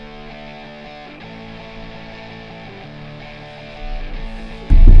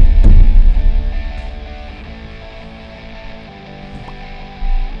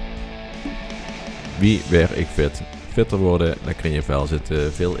Wie werd ik fit? Fitter worden, lekker in je vel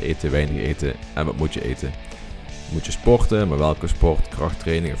zitten, veel eten, weinig eten. En wat moet je eten? Moet je sporten, maar welke sport?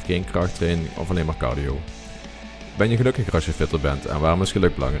 Krachttraining of geen krachttraining of alleen maar cardio? Ben je gelukkiger als je fitter bent en waarom is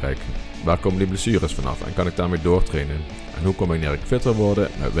geluk belangrijk? Waar komen die blessures vanaf en kan ik daarmee doortrainen? En hoe combineer ik fitter worden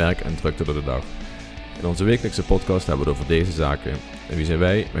met werk en drukte door de dag? In onze wekelijkse podcast hebben we het over deze zaken. En wie zijn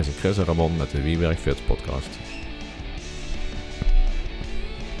wij? Wij zijn Chris en Ramon met de Wie Werkt Fit podcast.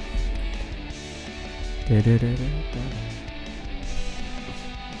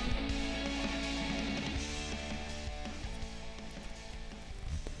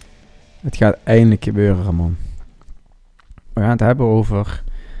 Het gaat eindelijk gebeuren, Ramon. We gaan het hebben over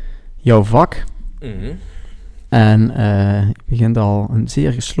jouw vak. Mm-hmm. En je begint al een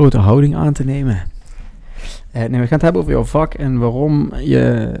zeer gesloten houding aan te nemen. We gaan het hebben over jouw vak en waarom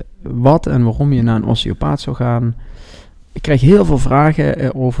je naar een osteopaat zou gaan. Ik krijg heel veel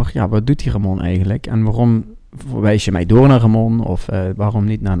vragen over, wat doet die Ramon eigenlijk? En waarom verwijs je mij door naar Ramon? Of waarom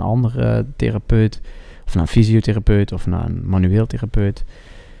niet naar een andere therapeut? Of naar een fysiotherapeut of naar een manueel therapeut?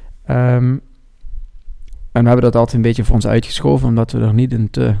 En we hebben dat altijd een beetje voor ons uitgeschoven, omdat we er niet een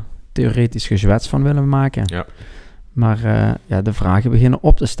te theoretisch gezwets van willen maken. Ja. Maar de vragen beginnen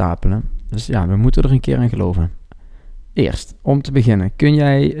op te stapelen. Dus ja, we moeten er een keer in geloven. Eerst, om te beginnen, kun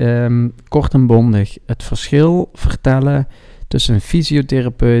jij kort en bondig het verschil vertellen tussen een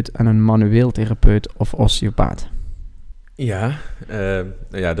fysiotherapeut en een manueel therapeut of osteopaat? Ja,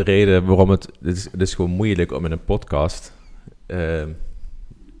 de reden waarom het is gewoon moeilijk om in een podcast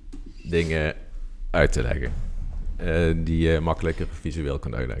dingen uit te leggen die je makkelijker visueel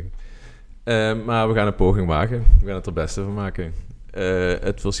kan uitleggen. Maar we gaan een poging wagen. We gaan het er beste van maken.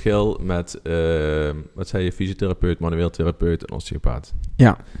 Het verschil met, wat zei je, fysiotherapeut, manueel therapeut en osteopaat.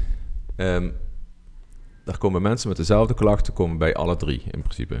 Ja. Daar komen mensen met dezelfde klachten, komen bij alle drie in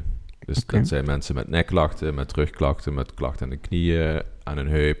principe. Dus dat zijn mensen met nekklachten, met rugklachten, met klachten aan de knieën, aan een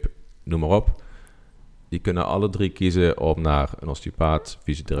heup, noem maar op. Die kunnen alle drie kiezen om naar een osteopaat,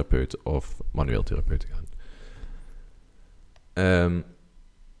 fysiotherapeut of manueel therapeut te gaan.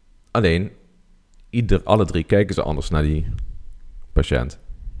 Alleen, alle drie kijken ze anders naar die patiënt.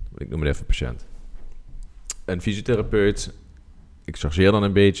 Ik noem het even patiënt. Een fysiotherapeut, ik chargeer dan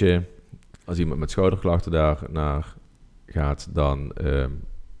een beetje. Als iemand met schouderklachten daar naar gaat, dan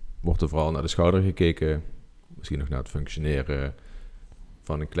wordt er vooral naar de schouder gekeken. Misschien nog naar het functioneren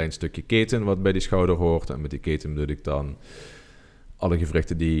van een klein stukje keten wat bij die schouder hoort. En met die keten bedoel ik dan alle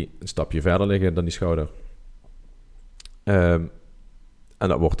gewrichten die een stapje verder liggen dan die schouder. En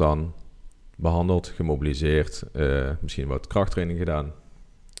dat wordt dan behandeld, gemobiliseerd, misschien wat krachttraining gedaan.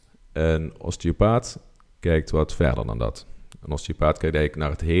 Een osteopaat kijkt wat verder dan dat. Een osteopaat kijkt eigenlijk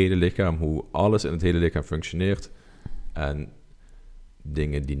naar het hele lichaam, hoe alles in het hele lichaam functioneert. En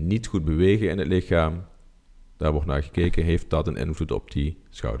dingen die niet goed bewegen in het lichaam, daar wordt naar gekeken, heeft dat een invloed op die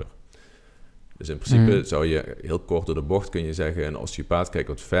schouder. Dus in principe zou je heel kort door de bocht kun je zeggen, een osteopaat kijkt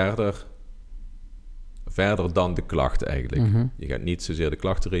wat verder dan de klacht eigenlijk. Mm-hmm. Je gaat niet zozeer de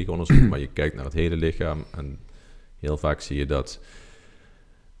klachtenregio onderzoeken, maar je kijkt naar het hele lichaam. En heel vaak zie je dat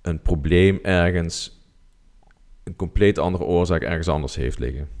een probleem ergens een compleet andere oorzaak ergens anders heeft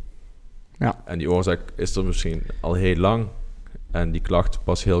liggen. Ja. En die oorzaak is er misschien al heel lang en die klacht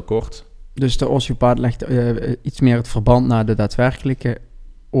pas heel kort. Dus de osteopaat legt iets meer het verband naar de daadwerkelijke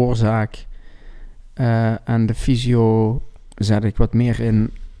oorzaak. En de fysio zet ik wat meer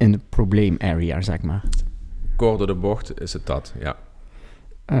in de probleem area, zeg maar. Kort door de bocht is het dat, ja.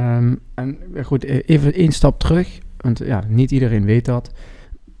 En goed, even één stap terug. Want niet iedereen weet dat.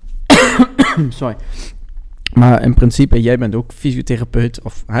 Sorry. Maar in principe, jij bent ook fysiotherapeut.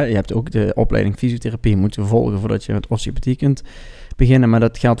 Of je hebt ook de opleiding fysiotherapie moeten volgen voordat je met osteopathie kunt beginnen. Maar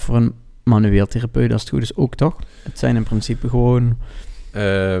dat geldt voor een manueel therapeut als het goed is ook, toch? Het zijn in principe gewoon...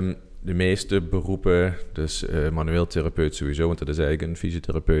 De meeste beroepen, dus manueel therapeut sowieso, want dat is eigenlijk een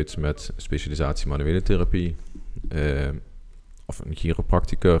fysiotherapeut met specialisatie manuele therapie. Of een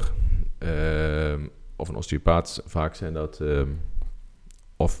chiropractor, of een osteopaat. Vaak zijn dat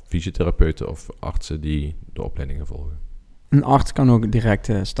of fysiotherapeuten of artsen die de opleidingen volgen. Een arts kan ook direct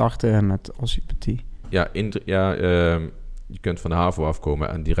starten met osteopathie? Ja, je kunt van de HAVO afkomen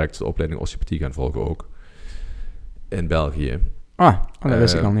en direct de opleiding osteopathie gaan volgen ook. In België. Dat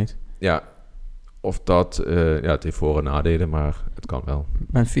wist ik al niet. Ja, of dat... het heeft voor- en nadelen, maar het kan wel. Ik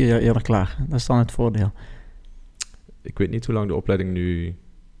ben 4 jaar eerder klaar. Dat is dan het voordeel. Ik weet niet hoe lang de opleiding nu...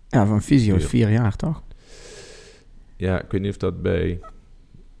 Ja, van fysio is 4 jaar, toch? Ja, ik weet niet of dat bij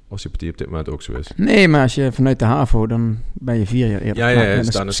osteopathie op dit moment ook zo is. Nee, maar als je vanuit de HAVO, dan ben je 4 jaar eerder klaar.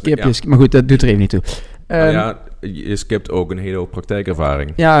 Ja, dan skip je. Maar goed, dat doet er even niet toe. Je skipt ook een hele hoop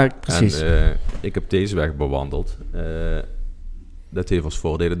praktijkervaring. Ja, precies. En ik heb deze weg bewandeld. Dat heeft als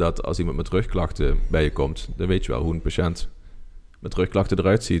voordelen dat als iemand met rugklachten bij je komt, dan weet je wel hoe een patiënt met rugklachten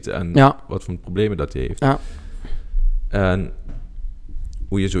eruit ziet en wat voor problemen dat hij heeft. Ja. En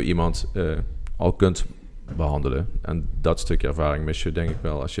hoe je zo iemand al kunt behandelen. En dat stukje ervaring mis je denk ik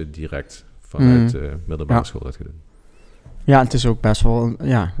wel als je direct vanuit middelbare school dat gaat doen. Ja, het is ook best wel...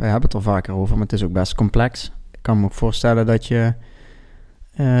 Ja, wij hebben het er vaker over, maar het is ook best complex. Ik kan me ook voorstellen dat je...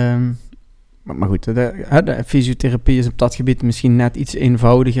 maar goed, de fysiotherapie is op dat gebied misschien net iets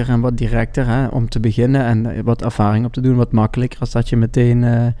eenvoudiger en wat directer, hè, om te beginnen en wat ervaring op te doen, wat makkelijker als dat je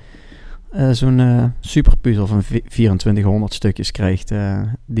meteen zo'n superpuzzel van 2400 stukjes krijgt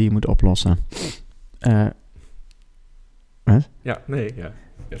die je moet oplossen. Wat? Ja,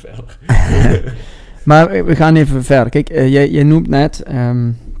 verder. Maar we gaan even verder. Kijk, je noemt net,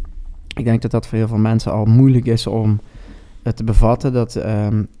 ik denk dat dat voor heel veel mensen al moeilijk is om te bevatten.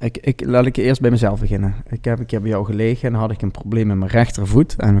 Laat ik eerst bij mezelf beginnen. Ik heb een keer bij jou gelegen en had ik een probleem met mijn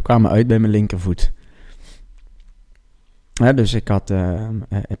rechtervoet en we kwamen uit bij mijn linkervoet. Dus ik had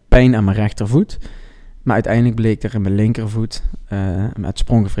pijn aan mijn rechtervoet, maar uiteindelijk bleek er in mijn linkervoet, het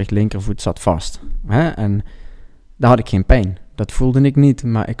spronggewricht linkervoet zat vast. En daar had ik geen pijn. Dat voelde ik niet,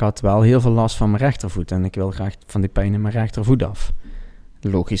 maar ik had wel heel veel last van mijn rechtervoet en ik wil graag van die pijn in mijn rechtervoet af.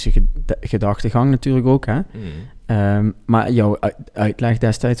 Logische gedachtegang natuurlijk ook, hè. Maar jouw uitleg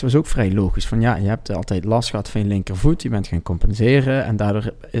destijds was ook vrij logisch. Van je hebt altijd last gehad van je linkervoet, je bent gaan compenseren en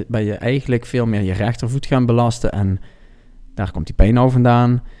daardoor ben je eigenlijk veel meer je rechtervoet gaan belasten en daar komt die pijn nou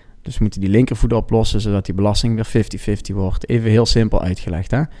vandaan. Dus we moeten die linkervoet oplossen, zodat die belasting weer 50-50 wordt. Even heel simpel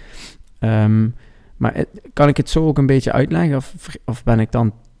uitgelegd, hè. Maar kan ik het zo ook een beetje uitleggen of ben ik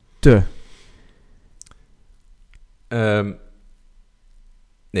dan te...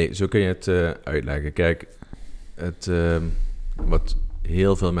 Nee, zo kun je het uitleggen. Kijk, wat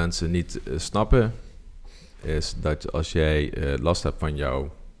heel veel mensen niet snappen, is dat als jij last hebt van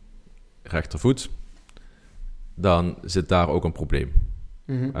jouw rechtervoet, dan zit daar ook een probleem.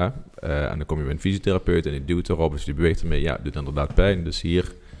 Mm-hmm. En dan kom je bij een fysiotherapeut en die duwt erop, dus die beweegt ermee, het doet inderdaad pijn. Dus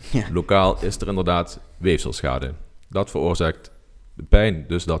hier, lokaal, is er inderdaad weefselschade. Dat veroorzaakt de pijn,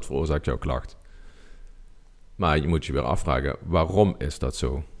 dus dat veroorzaakt jouw klacht. Maar je moet je weer afvragen, waarom is dat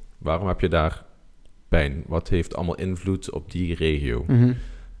zo? Waarom heb je daar pijn? Wat heeft allemaal invloed op die regio? Mm-hmm.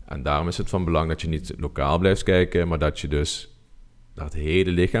 En daarom is het van belang dat je niet lokaal blijft kijken, maar dat je dus naar het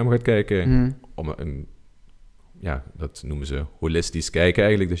hele lichaam gaat kijken. Mm-hmm. Om dat noemen ze holistisch kijken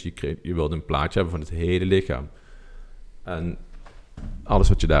eigenlijk. Dus je wilt een plaatje hebben van het hele lichaam. En alles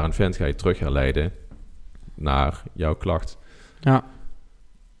wat je daarin vindt, ga je terug herleiden naar jouw klacht. Ja.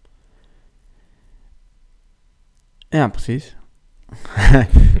 Ja, precies.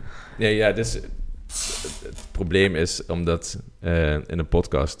 Dus het probleem is om dat in een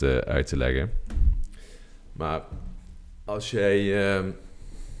podcast uit te leggen. Maar als jij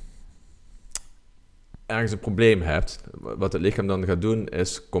ergens een probleem hebt, wat het lichaam dan gaat doen,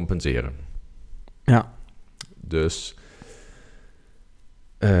 is compenseren. Ja. Dus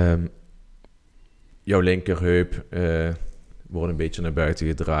jouw linkerheup wordt een beetje naar buiten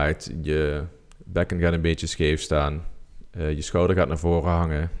gedraaid, je bekken gaat een beetje scheef staan, je schouder gaat naar voren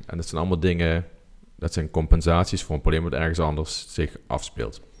hangen. En dat zijn allemaal dingen, dat zijn compensaties voor een probleem wat ergens anders zich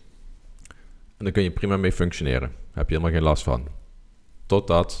afspeelt. En daar kun je prima mee functioneren. Daar heb je helemaal geen last van.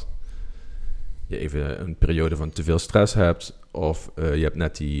 Totdat je even een periode van te veel stress hebt, of je hebt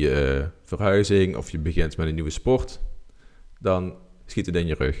net die verhuizing, of je begint met een nieuwe sport, dan schiet het in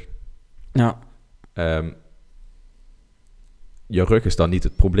je rug. Ja. Je rug is dan niet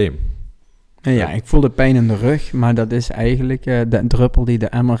het probleem. Ja, ik voel de pijn in de rug, maar dat is eigenlijk de druppel die de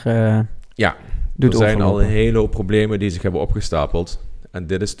emmer doet er zijn overlopen. al een hele hoop problemen die zich hebben opgestapeld. En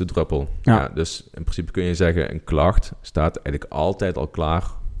dit is de druppel. Ja, dus in principe kun je zeggen, een klacht staat eigenlijk altijd al klaar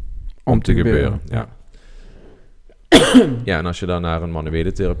om te gebeuren. Ja. Ja, en als je dan naar een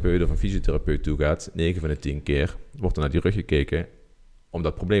manuele therapeut of een fysiotherapeut toe gaat, 9 van de 10 keer wordt er naar die rug gekeken om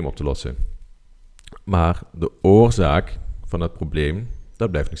dat probleem op te lossen. Maar de oorzaak van dat probleem,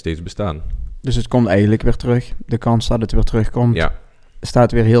 dat blijft nog steeds bestaan. Dus het komt eigenlijk weer terug. De kans dat het weer terugkomt,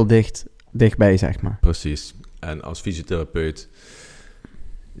 staat weer heel dichtbij, zeg maar. Precies. En als fysiotherapeut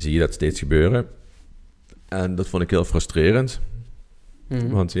zie je dat steeds gebeuren. En dat vond ik heel frustrerend. Mm-hmm.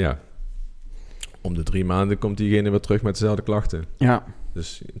 Want om de 3 maanden komt diegene weer terug met dezelfde klachten. Ja.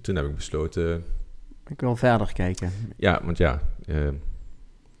 Dus toen heb ik besloten... Ik wil verder kijken. Ja, want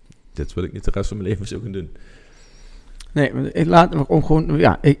dit wil ik niet de rest van mijn leven zo gaan doen. Nee,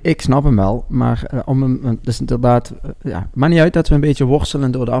 ik snap hem wel, maar dus inderdaad, maakt niet uit dat we een beetje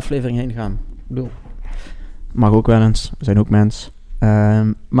worstelen door de aflevering heen gaan. Ik bedoel, Mag ook wel eens. We zijn ook mens.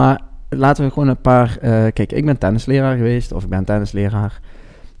 Maar laten we gewoon een paar... kijk, ik ben tennisleraar geweest. Of ik ben tennisleraar.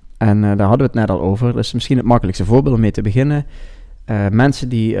 En daar hadden we het net al over. Dat is misschien het makkelijkste voorbeeld om mee te beginnen. Mensen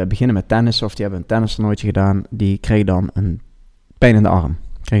die beginnen met tennis of die hebben een tennistoernooitje gedaan, die krijgen dan een pijn in de arm.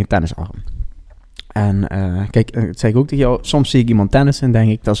 Krijgen een tennisarm. En kijk, dat zeg ik ook tegen jou. Soms zie ik iemand tennissen en denk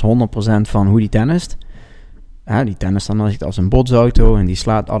ik, dat is 100% van hoe die tennist. Die tennist dan als een botsauto en die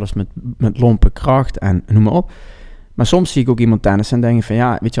slaat alles met lompe kracht en noem maar op. Maar soms zie ik ook iemand tennissen en denk ik van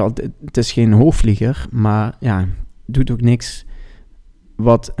ja, weet je wel, het is geen hoogvlieger, maar ja, doet ook niks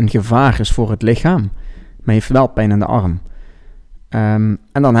wat een gevaar is voor het lichaam. Maar heeft wel pijn in de arm. En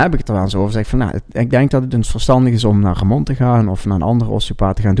dan heb ik het er wel eens over. Zeg van, nou, ik denk dat het dus verstandig is om naar Ramon te gaan of naar een andere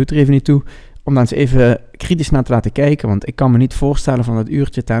osteopaat te gaan. Doet er even niet toe. Om dan eens even kritisch naar te laten kijken. Want ik kan me niet voorstellen van dat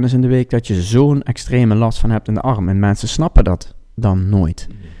uurtje tennis in de week dat je zo'n extreme last van hebt in de arm. En mensen snappen dat dan nooit.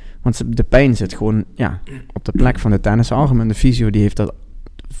 Want de pijn zit gewoon op de plek van de tennisarm. En de fysio die heeft dat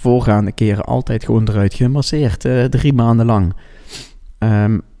voorgaande keren altijd gewoon eruit gemasseerd. 3 maanden lang.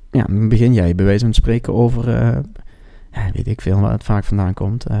 Dan begin jij bij wijze van spreken over... weet ik veel waar het vaak vandaan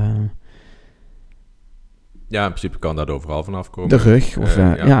komt. Ja, in principe kan dat overal vanaf komen. De rug, of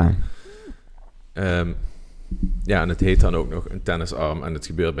en het heet dan ook nog een tennisarm en het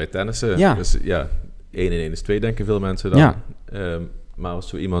gebeurt bij tennissen. Ja. Dus 1 en 1 is 2, denken veel mensen dan. Ja. Maar als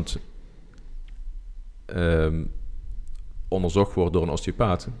zo iemand onderzocht wordt door een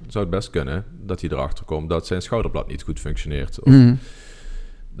osteopaat, zou het best kunnen dat hij erachter komt dat zijn schouderblad niet goed functioneert. Of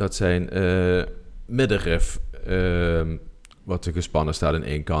dat zijn middenrif wat te gespannen staat aan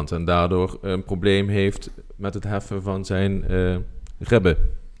één kant en daardoor een probleem heeft met het heffen van zijn ribben.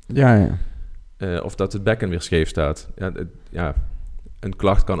 Ja. Of dat het bekken weer scheef staat. Een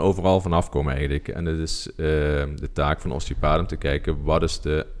klacht kan overal vanaf komen eigenlijk. En het is de taak van de osteopaat om te kijken wat is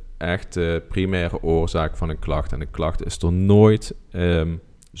de echte primaire oorzaak van een klacht. En een klacht is er nooit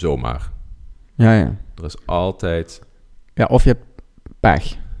zomaar. Ja. Er is altijd... Ja, of je hebt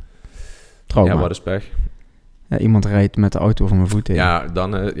pech. Trauma. Ja, wat is pech? Ja, iemand rijdt met de auto over mijn voet heen. Ja,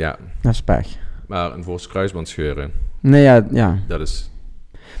 dan... Dat is pech. Maar een voorste kruisband scheuren... Nee, ja. Dat is...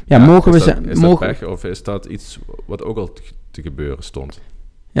 Ja, mogen we... Is dat pech of is dat iets wat ook al te gebeuren stond?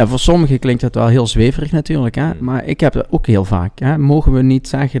 Ja, voor sommigen klinkt het wel heel zweverig natuurlijk, hè? Maar ik heb dat ook heel vaak. Hè? Mogen we niet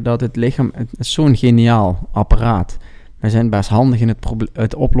zeggen dat het lichaam... Het is zo'n geniaal apparaat. Wij zijn best handig in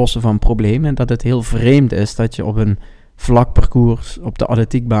het oplossen van problemen. En dat het heel vreemd is dat je op een vlak parcours op de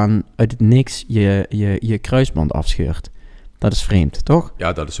atletiekbaan uit het niks je kruisband afscheurt. Dat is vreemd, toch?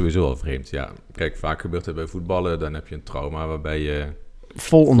 Ja, dat is sowieso wel vreemd, ja. Kijk, vaak gebeurt het bij voetballen. Dan heb je een trauma waarbij je...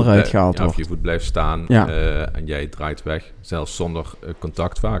 vol onderuit gehaald wordt. Of je voet blijft staan en jij draait weg. Zelfs zonder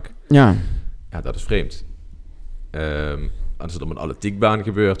contact vaak. Ja. Ja, dat is vreemd. Als het op een atletiekbaan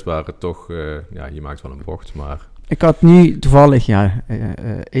gebeurt, waar het toch... je maakt wel een bocht, maar... Ik had nu toevallig,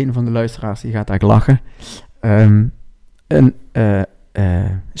 een van de luisteraars die gaat eigenlijk lachen. Een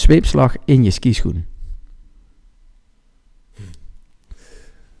zweepslag in je skischoen.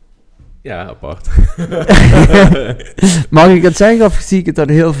 Ja, apart. Mag ik het zeggen of zie ik het dan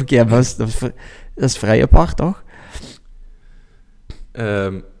heel verkeerd? Dat is vrij apart, toch?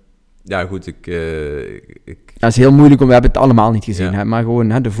 Ja, goed, ik... Dat is heel moeilijk, we hebben het allemaal niet gezien. Ja. Hè? Maar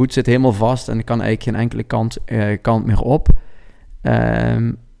gewoon, de voet zit helemaal vast en er kan eigenlijk geen enkele kant meer op.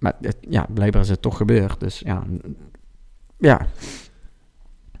 Maar blijkbaar is het toch gebeurd. Dus ja.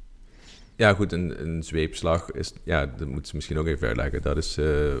 Ja, goed, een zweepslag is... Ja, dat moet ze misschien ook even uitleggen. Dat is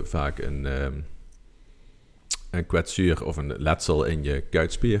vaak een kwetsuur of een letsel in je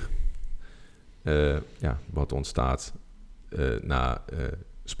kuitspier. Wat ontstaat na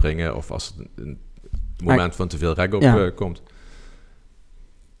springen of als het een moment van te veel rek op komt.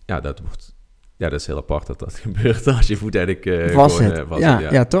 Ja, dat is heel apart dat dat gebeurt als je voet eigenlijk vast gewoon zit. vast Ja,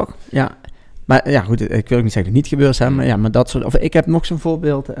 zit. ja, toch? Ja. Maar ja, goed, ik wil ook niet zeggen dat het niet gebeurt, hè, maar dat soort... Of ik heb nog zo'n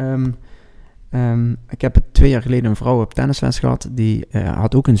voorbeeld... ik heb 2 jaar geleden een vrouw op tennisles gehad, die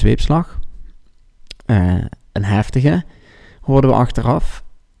had ook een zweepslag. Een heftige, hoorden we achteraf.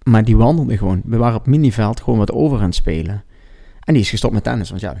 Maar die wandelde gewoon. We waren op miniveld gewoon wat over aan het spelen. En die is gestopt met tennis,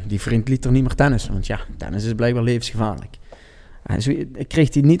 want die vriend liet er niet meer tennissen. Want tennis is blijkbaar levensgevaarlijk. Dus ik kreeg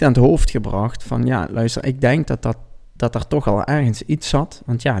die niet aan het hoofd gebracht van, luister, ik denk dat er toch al ergens iets zat.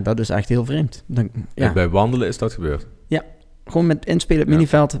 Want dat is echt heel vreemd. Bij wandelen is dat gebeurd? Ja, gewoon met inspelen op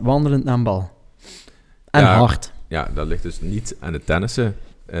miniveld, wandelend naar een bal. En hard. Ja, dat ligt dus niet aan het tennissen.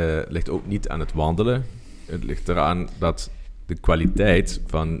 Het ligt ook niet aan het wandelen. Het ligt eraan dat de kwaliteit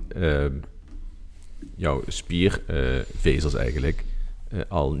van jouw spiervezels eigenlijk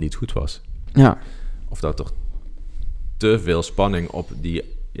al niet goed was. Ja. Of dat er te veel spanning op die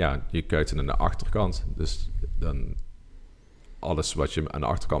je kuiten aan de achterkant. Dus dan alles wat je aan de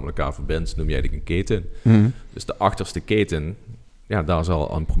achterkant met elkaar verbindt, noem je eigenlijk een keten. Mm. Dus de achterste keten, daar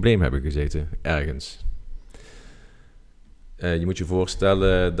zal een probleem hebben gezeten, ergens. Je moet je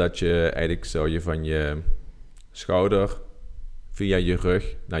voorstellen dat zou je van je schouder via je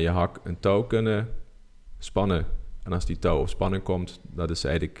rug naar je hak een touw kunnen spannen. En als die touw op spanning komt, dat is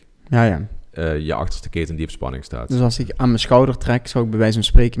eigenlijk je achterste keten die op spanning staat. Dus als ik aan mijn schouder trek, zou ik bij wijze van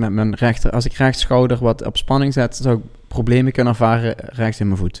spreken met mijn als ik rechtsschouder wat op spanning zet, zou ik problemen kunnen ervaren rechts in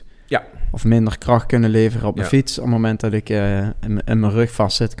mijn voet. Ja. Of minder kracht kunnen leveren op mijn fiets. Op het moment dat ik in mijn rug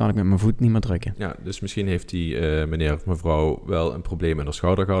vastzit, kan ik met mijn voet niet meer drukken. Ja, dus misschien heeft die meneer of mevrouw wel een probleem in de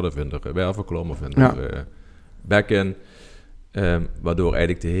schouder gehad, of in de wervelkolom, of in de bekken. Waardoor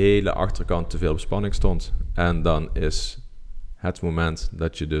eigenlijk de hele achterkant te veel op spanning stond. En dan is het moment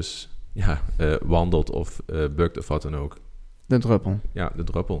dat je dus wandelt of bukt of wat dan ook. De druppel. Ja, de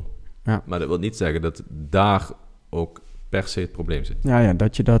druppel. Ja. Maar dat wil niet zeggen dat daar ook per se het probleem zit. Ja,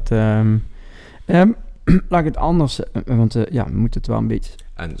 dat je dat... laat ik het anders... want we moeten het wel een beetje...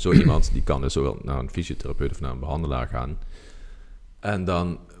 En zo iemand die kan dus zowel naar een fysiotherapeut of naar een behandelaar gaan. En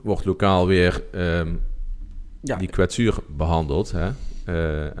dan wordt lokaal weer die kwetsuur behandeld. Hè?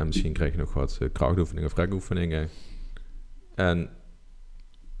 En misschien krijg je nog wat krachtoefeningen of rekoefeningen. En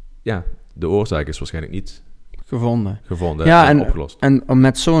de oorzaak is waarschijnlijk niet gevonden en opgelost. En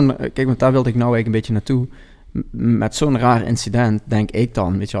met zo'n... Kijk, want daar wilde ik nou eigenlijk een beetje naartoe. Met zo'n raar incident denk ik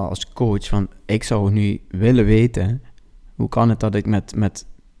dan, weet je wel, als coach, van ik zou nu willen weten, hoe kan het dat ik met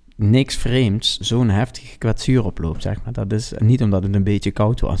niks vreemds zo'n heftige kwetsuur oploop, zeg maar. Dat is niet omdat het een beetje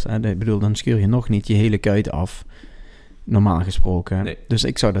koud was. Hè. Ik bedoel, dan scheur je nog niet je hele kuit af, normaal gesproken. Nee. Dus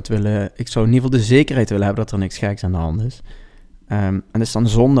ik zou in ieder geval de zekerheid willen hebben dat er niks geks aan de hand is. En het is dan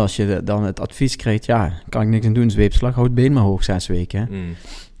zonde als je dan het advies krijgt, kan ik niks aan doen, zweepslag, houd het been maar hoog 6 weken.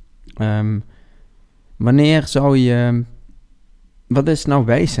 Wanneer zou je... Wat is nou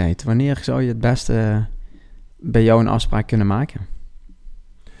wijsheid? Wanneer zou je het beste bij jou een afspraak kunnen maken?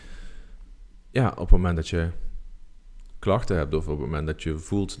 Ja, op het moment dat je klachten hebt, of op het moment dat je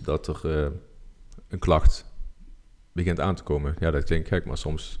voelt dat er een klacht begint aan te komen. Ja, dat klinkt gek, maar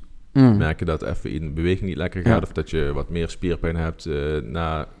soms merk je dat even in de beweging niet lekker gaat, of dat je wat meer spierpijn hebt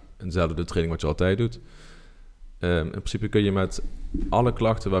na eenzelfde training wat je altijd doet. In principe kun je met alle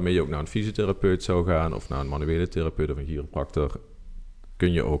klachten waarmee je ook naar een fysiotherapeut zou gaan, of naar een manuele therapeut of een chiropractor,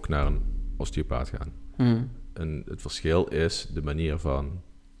 kun je ook naar een osteopaat gaan. En het verschil is de manier van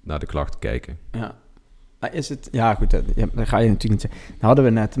naar de klacht kijken. Ja. Maar is het... Ja, goed, dat ga je natuurlijk niet zeggen. Dat hadden we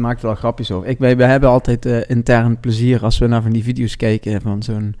net, daar maakten we wel grapjes over. We hebben altijd intern plezier als we naar van die video's kijken van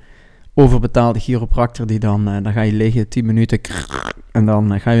zo'n overbetaalde chiropractor die dan ga je liggen 10 minuten en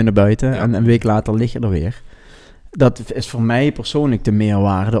dan ga je naar buiten en een week later lig je er weer. Dat is voor mij persoonlijk de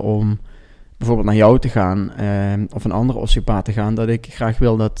meerwaarde om bijvoorbeeld naar jou te gaan of een andere osteopaat te gaan, dat ik graag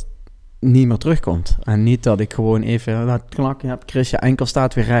wil dat niet meer terugkomt. En niet dat ik gewoon even het knakken heb, Chris, je enkel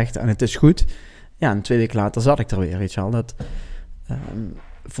staat weer recht en het is goed. Ja, en 2 weken later zat ik er weer, weet je wel. Dat,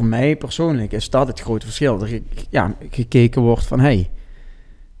 voor mij persoonlijk is dat het grote verschil. Dat gekeken wordt van,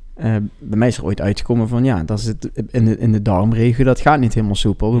 bij mij is er ooit uitgekomen van, dat zit in de darmregio, dat gaat niet helemaal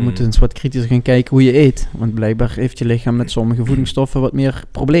soepel. We moeten eens wat kritischer gaan kijken hoe je eet. Want blijkbaar heeft je lichaam met sommige voedingsstoffen wat meer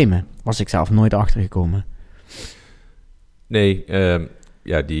problemen. Was ik zelf nooit achtergekomen. Nee,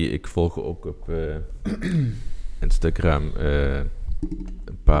 ik volg ook op Instagram een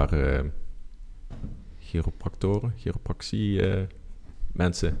paar chiropractie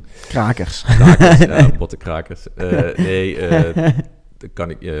mensen. Krakers. Bottenkrakers. Dat kan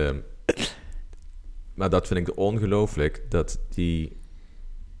ik... maar dat vind ik ongelooflijk, dat die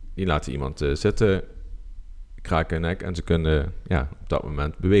laten iemand zitten, kraken een nek en ze kunnen... op dat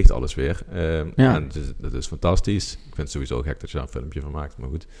moment beweegt alles weer. En dat is fantastisch. Ik vind het sowieso gek dat je daar een filmpje van maakt, maar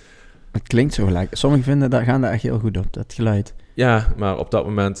goed. Het klinkt zo gelijk. Sommigen gaan daar echt heel goed op, dat geluid. Ja, maar op dat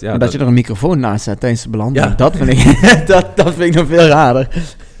moment... Ja, dat je er een microfoon naast zet tijdens de belanding, dat vind ik dat vind ik nog veel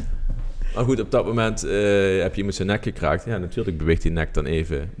raarder. Maar goed, op dat moment heb je iemand zijn nek gekraakt. Ja, natuurlijk beweegt die nek dan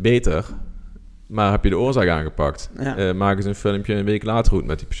even beter. Maar heb je de oorzaak aangepakt? Maak eens een filmpje een week later hoe het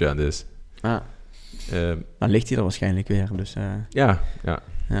met die patiënt is. Dan ligt hij er waarschijnlijk weer. Dus, Ja,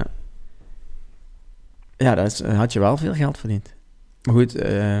 dat had je wel veel geld verdiend. Maar goed,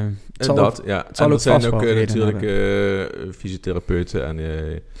 en er zijn ook natuurlijk fysiotherapeuten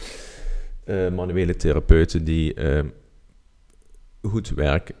en manuele therapeuten die goed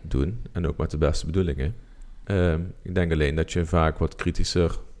werk doen en ook met de beste bedoelingen. Ik denk alleen dat je vaak wat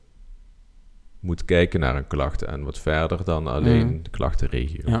kritischer moet kijken naar een klacht en wat verder dan alleen de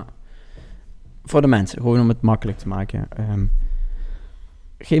klachtenregio. Ja. Voor de mensen, gewoon om het makkelijk te maken.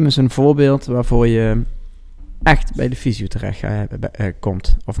 geef me eens een voorbeeld waarvoor je echt bij de fysio terecht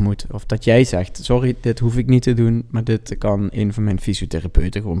komt of moet. Of dat jij zegt, sorry, dit hoef ik niet te doen, maar dit kan een van mijn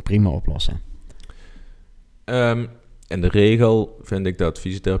fysiotherapeuten gewoon prima oplossen. In de regel vind ik dat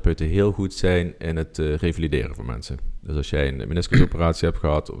fysiotherapeuten heel goed zijn in het revalideren van mensen. Dus als jij een meniscusoperatie hebt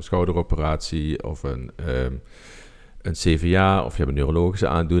gehad, of een schouderoperatie, of een CVA, of je hebt een neurologische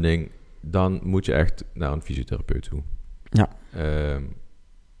aandoening, dan moet je echt naar een fysiotherapeut toe. Ja.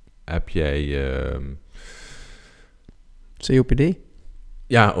 Heb jij... COPD?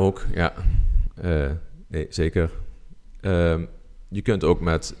 Ja, ook. Ja. Nee, zeker. Je kunt ook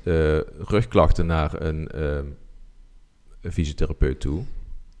met rugklachten naar een fysiotherapeut toe.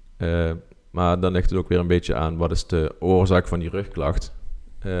 Maar dan ligt het ook weer een beetje aan wat is de oorzaak van die rugklacht.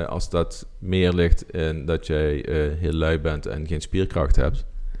 Als dat meer ligt in dat jij heel lui bent en geen spierkracht hebt,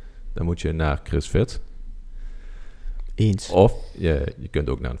 dan moet je naar Chris Fit. Eens. Of je kunt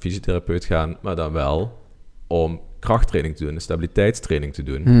ook naar een fysiotherapeut gaan, maar dan wel om krachttraining te doen, een stabiliteitstraining te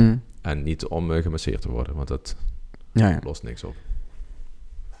doen. En niet om gemasseerd te worden, want dat lost niks op.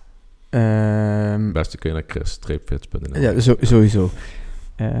 Het beste kun je naar chris-fit.nl. Ja, sowieso.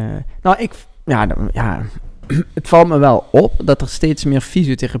 Het valt me wel op dat er steeds meer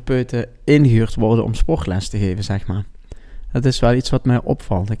fysiotherapeuten ingehuurd worden om sportles te geven, zeg maar. Dat is wel iets wat mij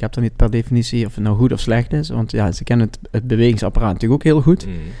opvalt. Ik heb er niet per definitie of het nou goed of slecht is, want ja, ze kennen het bewegingsapparaat natuurlijk ook heel goed.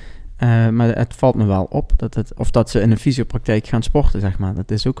 Maar het valt me wel op dat ze in een fysiopraktijk gaan sporten, zeg maar.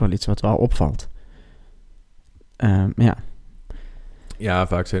 Dat is ook wel iets wat wel opvalt. Ja,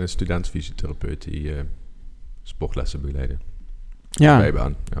 vaak zijn het student-fysiotherapeuten die sportlessen begeleiden. Ja.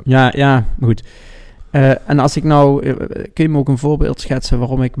 Bijbaan. Ja, goed. En als ik nou... kun je me ook een voorbeeld schetsen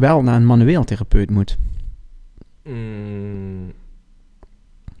waarom ik wel naar een manueel therapeut moet?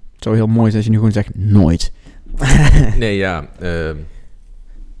 Het zou heel mooi zijn als je nu gewoon zegt, nooit. Nee, ja.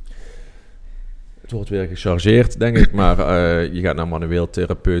 Het wordt weer gechargeerd, denk ik. Maar je gaat naar een manueel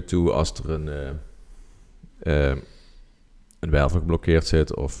therapeut toe als er een wervel geblokkeerd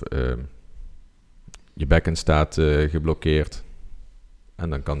zit of je bekken staat geblokkeerd. En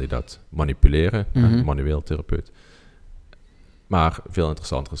dan kan hij dat manipuleren, een manueel therapeut. Maar veel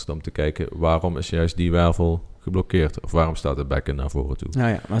interessanter is het om te kijken, waarom is juist die wervel geblokkeerd? Of waarom staat het bekken naar voren toe? Nou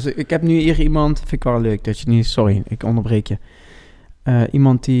ja, maar ik heb nu hier iemand, vind ik wel leuk dat je niet, sorry, ik onderbreek je.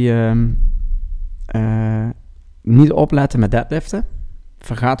 Iemand die niet opletten met deadliften,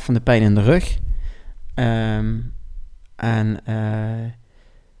 vergaat van de pijn in de rug en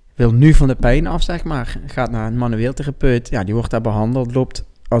wil nu van de pijn af, zeg maar. Gaat naar een manueel therapeut, ja, die wordt daar behandeld, loopt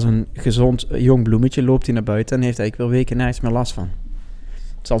als een gezond jong bloemetje, loopt hij naar buiten en heeft eigenlijk wel weken nergens meer last van.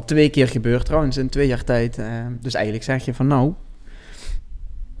 Het is al 2 keer gebeurd trouwens in 2 jaar tijd. Dus eigenlijk zeg je van nou,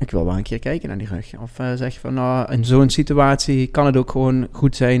 ik wil wel een keer kijken naar die rug. Of zeg je van nou, in zo'n situatie kan het ook gewoon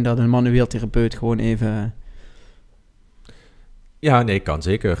goed zijn dat een manueel therapeut gewoon even... Ja, nee, kan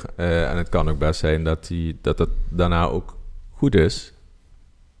zeker. En het kan ook best zijn dat het daarna ook goed is.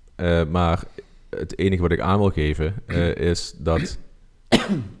 Maar het enige wat ik aan wil geven is dat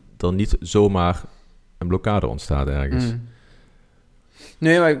er niet zomaar een blokkade ontstaat ergens.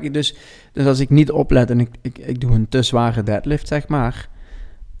 Nee, maar dus als ik niet oplet en ik doe een te zware deadlift, zeg maar,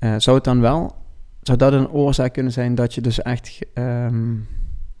 zou dat een oorzaak kunnen zijn dat je dus echt...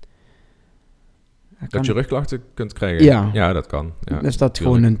 dat je rugklachten kunt krijgen? Ja, dat kan. Ja, dus dat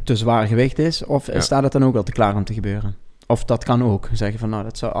gewoon een te zwaar gewicht is? Of staat het dan ook al te klaar om te gebeuren? Of dat kan ook, zeggen van nou,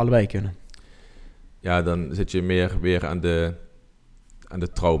 dat zou allebei kunnen. Ja, dan zit je meer weer aan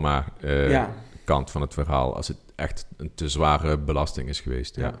de trauma kant van het verhaal, als het echt een te zware belasting is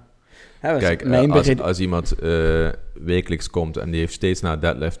geweest. Ja. Kijk, als iemand wekelijks komt en die heeft steeds na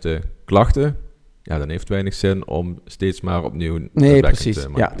deadliften klachten, ja, dan heeft het weinig zin om steeds maar opnieuw te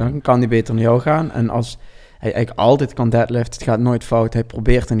manipuleren. Ja, dan kan hij beter naar jou gaan. En als hij eigenlijk altijd kan deadliften, het gaat nooit fout, hij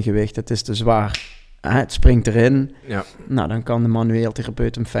probeert een gewicht, het is te zwaar, het springt erin. Ja. Nou, dan kan de manueel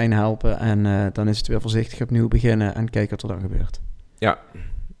therapeut hem fijn helpen en dan is het weer voorzichtig opnieuw beginnen en kijken wat er dan gebeurt. Ja.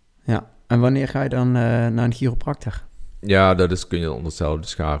 En wanneer ga je dan naar een chiropractor? Ja, kun je onder hetzelfde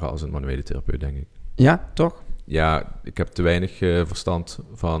scharen als een manuele therapeut, denk ik. Ja, toch? Ja, ik heb te weinig verstand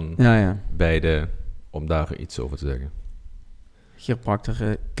van beide om daar iets over te zeggen. Chiropractor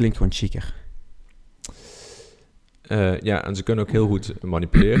klinkt gewoon chiquer. Ja, en ze kunnen ook heel goed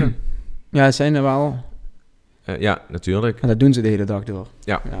manipuleren. Ja, zijn er wel. Ja, natuurlijk. En dat doen ze de hele dag door.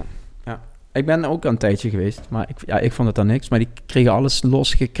 Ja. Ik ben ook een tijdje geweest, maar ik vond het dan niks. Maar die kregen alles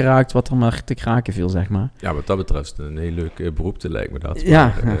losgekraakt wat er maar te kraken viel, zeg maar. Ja, wat dat betreft een heel leuk beroep, lijkt me dat.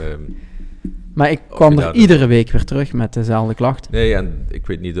 Ja. Maar ik kwam er iedere week weer terug met dezelfde klacht. Nee, en ik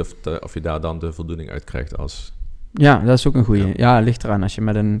weet niet of je daar dan de voldoening uit krijgt als Ja, dat is ook een goeie. Ja, ligt eraan. Als je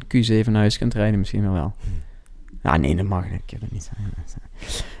met een Q7 naar huis kunt rijden, misschien wel. Ja, nee, dat mag ik. Ik heb het niet.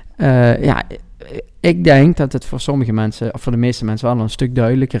 Ik denk dat het voor sommige mensen, of voor de meeste mensen wel een stuk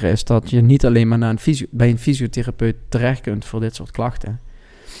duidelijker is dat je niet alleen maar bij een fysiotherapeut terecht kunt voor dit soort klachten.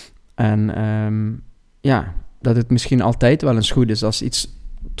 En dat het misschien altijd wel eens goed is als iets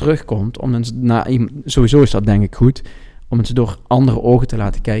terugkomt, sowieso is dat denk ik goed, om het door andere ogen te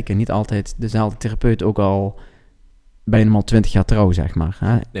laten kijken. Niet altijd dezelfde therapeut, ook al ben je hem al 20 jaar trouw, zeg maar.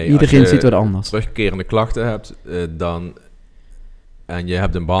 Hè? Nee, iedereen ziet wat anders. Als je terugkerende klachten hebt, en je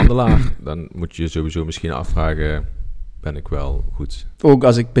hebt een behandelaar, dan moet je sowieso misschien afvragen, ben ik wel goed? Ook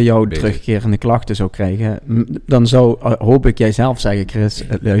als ik bij jou terugkerende klachten zou krijgen, dan hoop ik jij zelf zeggen, Chris,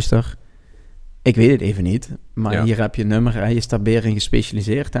 luister, ik weet het even niet, maar hier heb je een nummer, hè, je staat beter in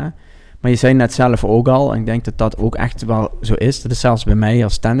gespecialiseerd, hè. Maar je zei net zelf ook al, en ik denk dat dat ook echt wel zo is, dat is zelfs bij mij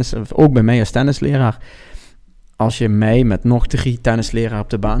als tennisleraar, als je mij met nog 3 tennisleraar op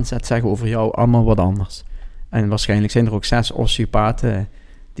de baan zet, zeggen over jou allemaal wat anders. En waarschijnlijk zijn er ook 6 osteopaten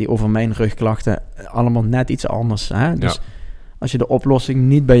die over mijn rugklachten allemaal net iets anders. Hè? Dus als je de oplossing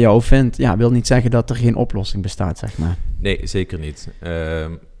niet bij jou vindt, wil niet zeggen dat er geen oplossing bestaat, zeg maar. Nee, zeker niet.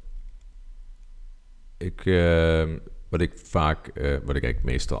 Wat ik eigenlijk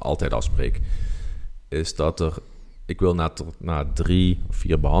meestal altijd afspreek, is dat ik wil na 3 of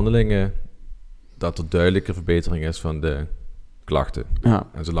 4 behandelingen, dat er duidelijke verbetering is van de klachten. Ja.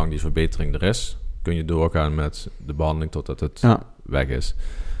 En zolang die verbetering er is, kun je doorgaan met de behandeling totdat het weg is.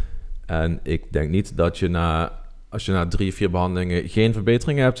 En ik denk niet dat als je na 3 of 4 behandelingen geen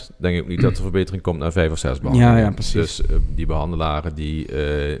verbetering hebt, denk ik ook niet dat de verbetering komt na 5 of 6 behandelingen. Ja, precies. Dus die behandelaren die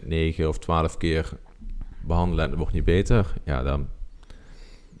 9 of 12 keer behandelen en het wordt niet beter, dan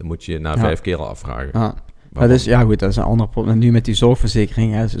moet je na 5 keer al afvragen. Ja. Dat is een ander probleem. Nu met die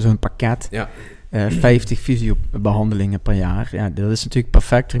zorgverzekering, zo'n pakket. Ja. 50 fysiobehandelingen per jaar. Ja, dat is natuurlijk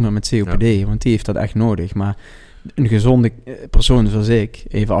perfect voor iemand met COPD, want die heeft dat echt nodig. Maar een gezonde persoon zoals ik,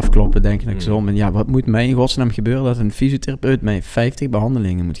 even afkloppen, denken dat ik gezond ben. Ja, wat moet mij in godsnaam gebeuren dat een fysiotherapeut mij 50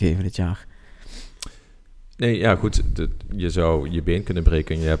 behandelingen moet geven dit jaar? Nee, goed. Je zou je been kunnen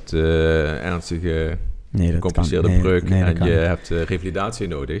breken en je hebt ernstige gecompliceerde breuk en je hebt revalidatie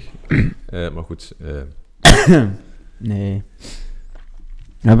nodig. Maar goed. Nee.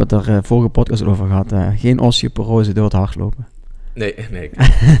 We hebben het er vorige podcast over gehad. Geen osteoporose door het hardlopen. Nee.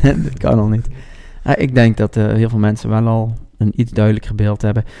 Dat kan al niet. Ik denk dat heel veel mensen wel al een iets duidelijker beeld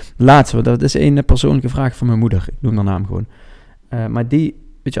hebben. Laatste, dat is een persoonlijke vraag van mijn moeder. Ik noem haar naam gewoon. Maar die,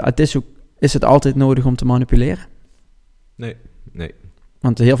 weet je, is het altijd nodig om te manipuleren? Nee.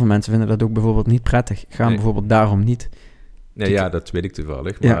 Want heel veel mensen vinden dat ook bijvoorbeeld niet prettig. Bijvoorbeeld daarom niet. Nee, dat weet ik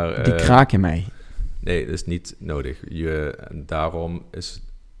toevallig. Maar, die kraken mij. Nee, dat is niet nodig. Daarom is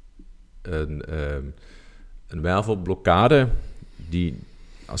een wervelblokkade,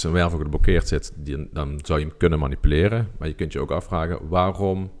 als een wervel geblokkeerd zit, dan zou je hem kunnen manipuleren. Maar je kunt je ook afvragen,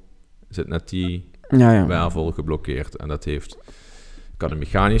 waarom zit net die wervel geblokkeerd? En dat kan een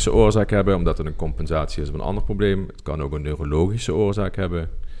mechanische oorzaak hebben, omdat het een compensatie is van een ander probleem. Het kan ook een neurologische oorzaak hebben.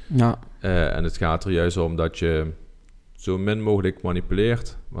 Ja. En het gaat er juist om dat je zo min mogelijk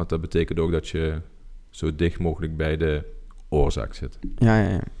manipuleert. Want dat betekent ook dat je zo dicht mogelijk bij de oorzaak zit.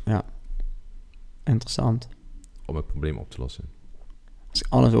 Ja. Interessant. Om het probleem op te lossen. Als ik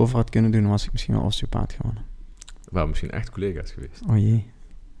alles over had kunnen doen, was ik misschien wel osteopaat geworden. We waren misschien echt collega's geweest. Oh jee.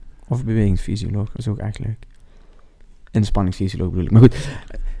 Of bewegingsfysioloog, dat is ook echt leuk. Inspanningsfysioloog bedoel ik. Maar goed,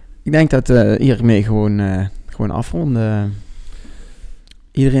 ik denk dat hiermee gewoon afronden.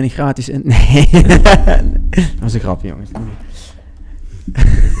 Iedereen gratis in... Nee. Dat was een grapje, jongens.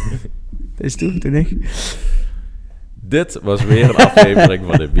 Dat is toen echt. Dit was weer een aflevering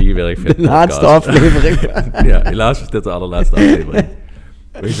van de Bierwerk Fit de laatste aflevering. Ja, helaas is dit de allerlaatste aflevering.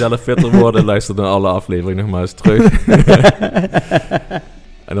 Wil je zelf fitter worden, luister dan alle afleveringen nog maar eens terug.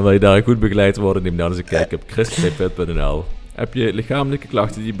 En dan wil je daar goed begeleid worden, neem dan eens een kijk op christfit.nl. Heb je lichamelijke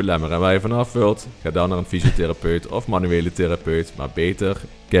klachten die belemmeren en waar je vanaf wilt, ga dan naar een fysiotherapeut of manuele therapeut. Maar beter,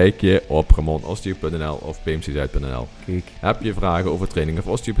 kijk je op ramonosteop.nl of pmczuid.nl. Heb je vragen over training of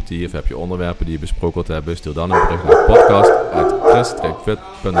osteopathie of heb je onderwerpen die je besproken wilt hebben, stuur dan een bericht naar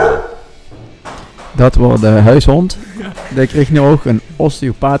podcast@chris-fit.nl. Dat wordt de huishond. Ja. Die kreeg nu ook een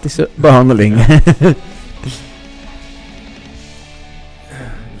osteopathische behandeling.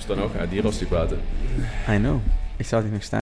 Dus dan ook dierosteopaten. I know. Ik zou die nog staan.